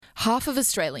Half of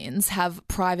Australians have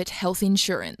private health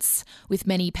insurance, with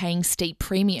many paying steep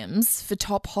premiums for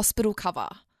top hospital cover.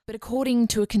 But according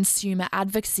to a consumer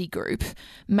advocacy group,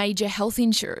 major health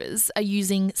insurers are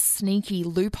using sneaky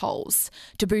loopholes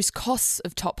to boost costs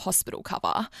of top hospital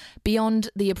cover beyond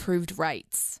the approved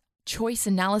rates. Choice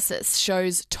analysis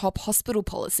shows top hospital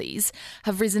policies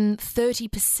have risen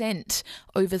 30%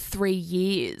 over 3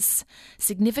 years,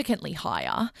 significantly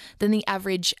higher than the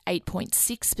average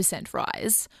 8.6%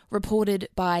 rise reported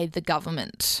by the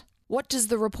government. What does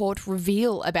the report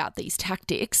reveal about these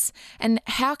tactics, and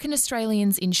how can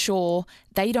Australians ensure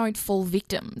they don't fall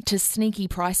victim to sneaky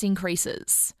price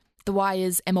increases? The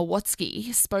Wire's Emma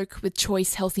Watsky spoke with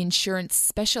Choice Health Insurance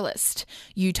specialist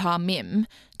Utah Mim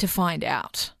to find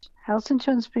out. Health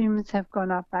insurance premiums have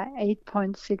gone up by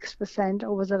 8.6%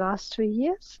 over the last 3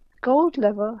 years. Gold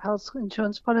level health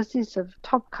insurance policies of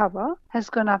top cover has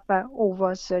gone up by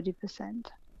over 30%.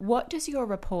 What does your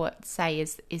report say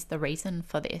is the reason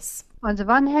for this? On the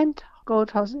one hand,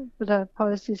 gold hospital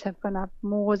policies have gone up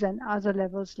more than other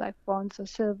levels like bronze or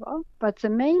silver, but the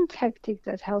main tactic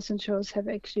that health insurers have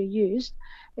actually used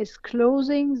is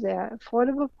closing their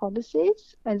affordable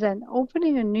policies and then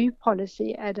opening a new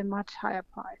policy at a much higher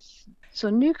price. So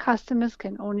new customers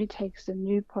can only take the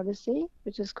new policy,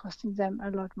 which is costing them a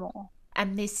lot more.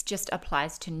 And this just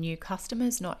applies to new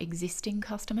customers, not existing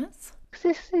customers?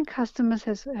 Existing customers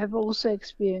have also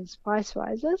experienced price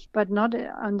rises, but not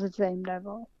on the same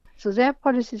level. So their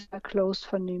policies are closed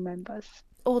for new members.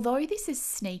 Although this is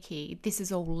sneaky, this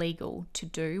is all legal to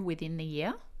do within the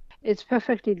year? It's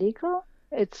perfectly legal.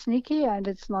 It's sneaky and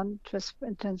it's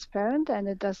non-transparent, and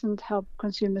it doesn't help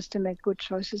consumers to make good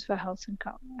choices for health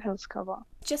cover.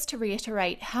 Just to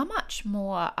reiterate, how much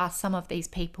more are some of these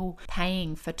people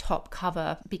paying for top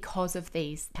cover because of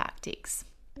these tactics?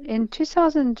 In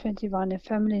 2021, a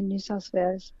family in New South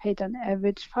Wales paid on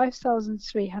average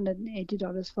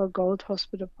 $5,380 for a gold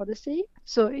hospital policy.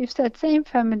 So if that same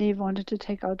family wanted to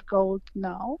take out gold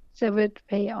now, they would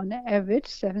pay on average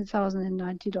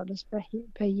 $7,090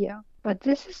 per year. But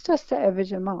this is just the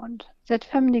average amount. That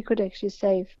family could actually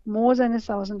save more than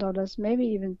 $1,000, maybe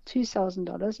even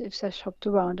 $2,000 if they shopped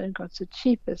around and got the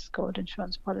cheapest gold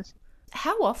insurance policy.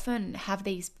 How often have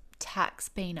these attacks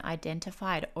been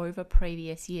identified over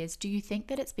previous years? Do you think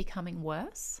that it's becoming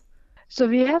worse? So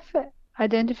we have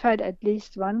identified at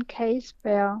least one case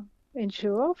per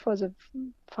insurer for the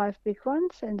 5 big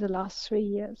ones in the last 3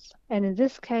 years. And in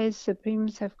this case, the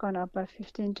premiums have gone up by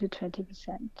 15 to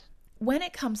 20%. When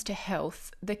it comes to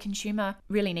health, the consumer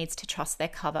really needs to trust their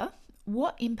cover.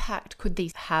 What impact could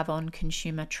these have on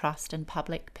consumer trust and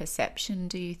public perception,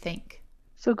 do you think?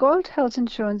 So gold health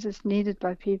insurance is needed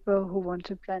by people who want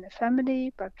to plan a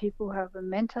family, by people who have a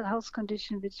mental health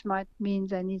condition, which might mean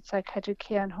they need psychiatric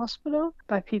care in hospital,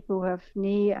 by people who have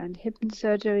knee and hip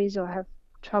surgeries or have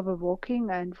trouble walking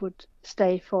and would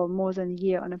stay for more than a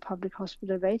year on a public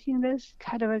hospital waiting list,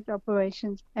 cataract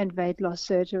operations, and weight loss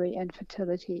surgery and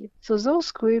fertility. So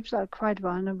those groups are quite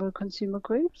vulnerable consumer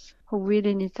groups who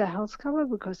really need their health cover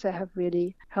because they have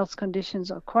really health conditions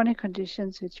or chronic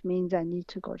conditions, which means they need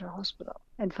to go to hospital.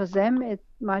 And for them, it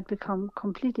might become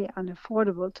completely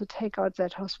unaffordable to take out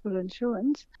that hospital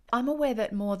insurance. I'm aware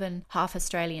that more than half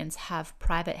Australians have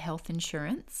private health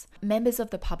insurance. Members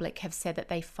of the public have said that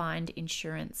they find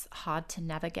insurance hard to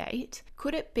navigate.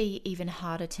 Could it be even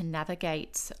harder to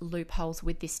navigate loopholes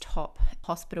with this top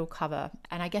hospital cover,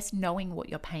 and I guess knowing what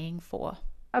you're paying for?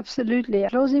 Absolutely.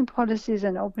 Closing policies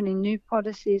and opening new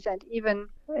policies, and even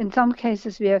in some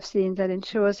cases we have seen that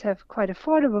insurers have quite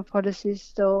affordable policies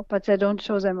still, but they don't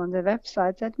show them on their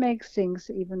website. That makes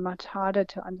things even much harder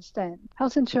to understand.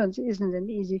 Health insurance isn't an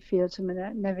easy field to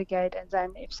navigate, and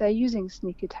then if they're using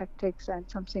sneaky tactics and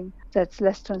something that's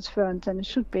less transparent than it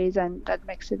should be, then that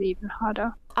makes it even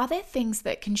harder. Are there things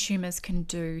that consumers can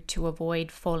do to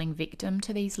avoid falling victim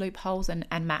to these loopholes and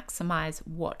maximise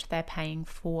what they're paying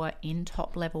for in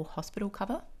top-level hospital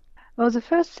cover? Well, the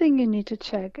first thing you need to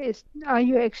check is, are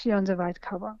you actually on the right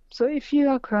cover? So if you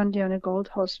are currently on a gold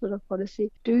hospital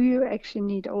policy, do you actually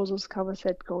need all those covers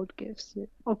that gold gives you?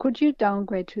 Or could you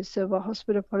downgrade to a silver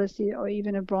hospital policy or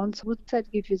even a bronze? Would that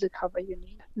give you the cover you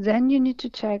need? Then you need to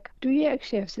check, do you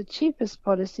actually have the cheapest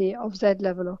policy of that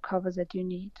level of cover that you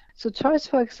need? So Choice,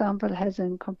 for example, has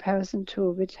a comparison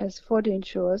tool which has 40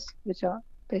 insurers, which are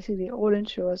basically all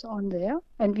insurers on there.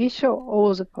 And we show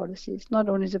all the policies, not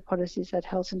only the policies that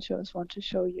health insurers want to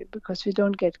show you, because we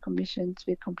don't get commissions,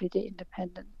 we're completely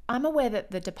independent. I'm aware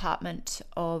that the Department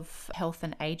of Health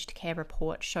and Aged Care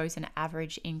report shows an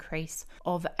average increase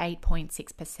of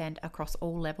 8.6% across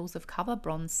all levels of cover,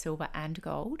 bronze, silver and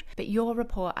gold. But your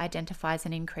report identifies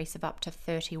an increase of up to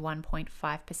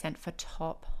 31.5% for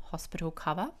top hospital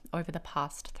cover over the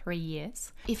past 3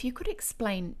 years. If you could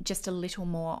explain just a little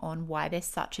more on why there's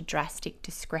such a drastic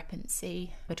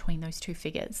discrepancy between those two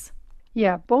figures.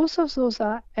 Yeah, both of those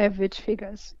are average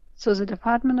figures. So the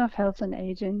Department of Health and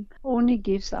Aging only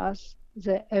gives us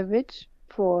the average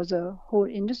for the whole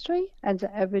industry and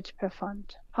the average per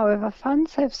fund. However,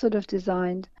 funds have sort of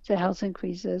designed the health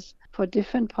increases for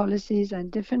different policies and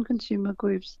different consumer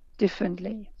groups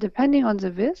differently. Depending on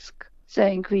the risk,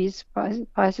 they increase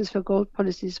prices for gold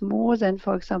policies more than,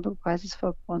 for example, prices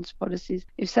for bonds policies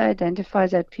if they identify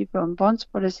that people on bonds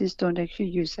policies don't actually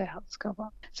use their health cover.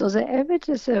 So the average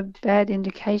is a bad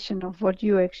indication of what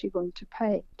you're actually going to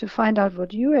pay. To find out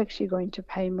what you're actually going to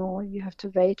pay more, you have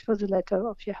to wait for the letter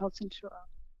of your health insurer.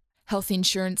 Health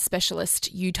insurance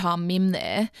specialist Utah Mim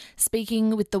there,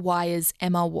 speaking with The Wire's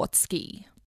Emma Watsky.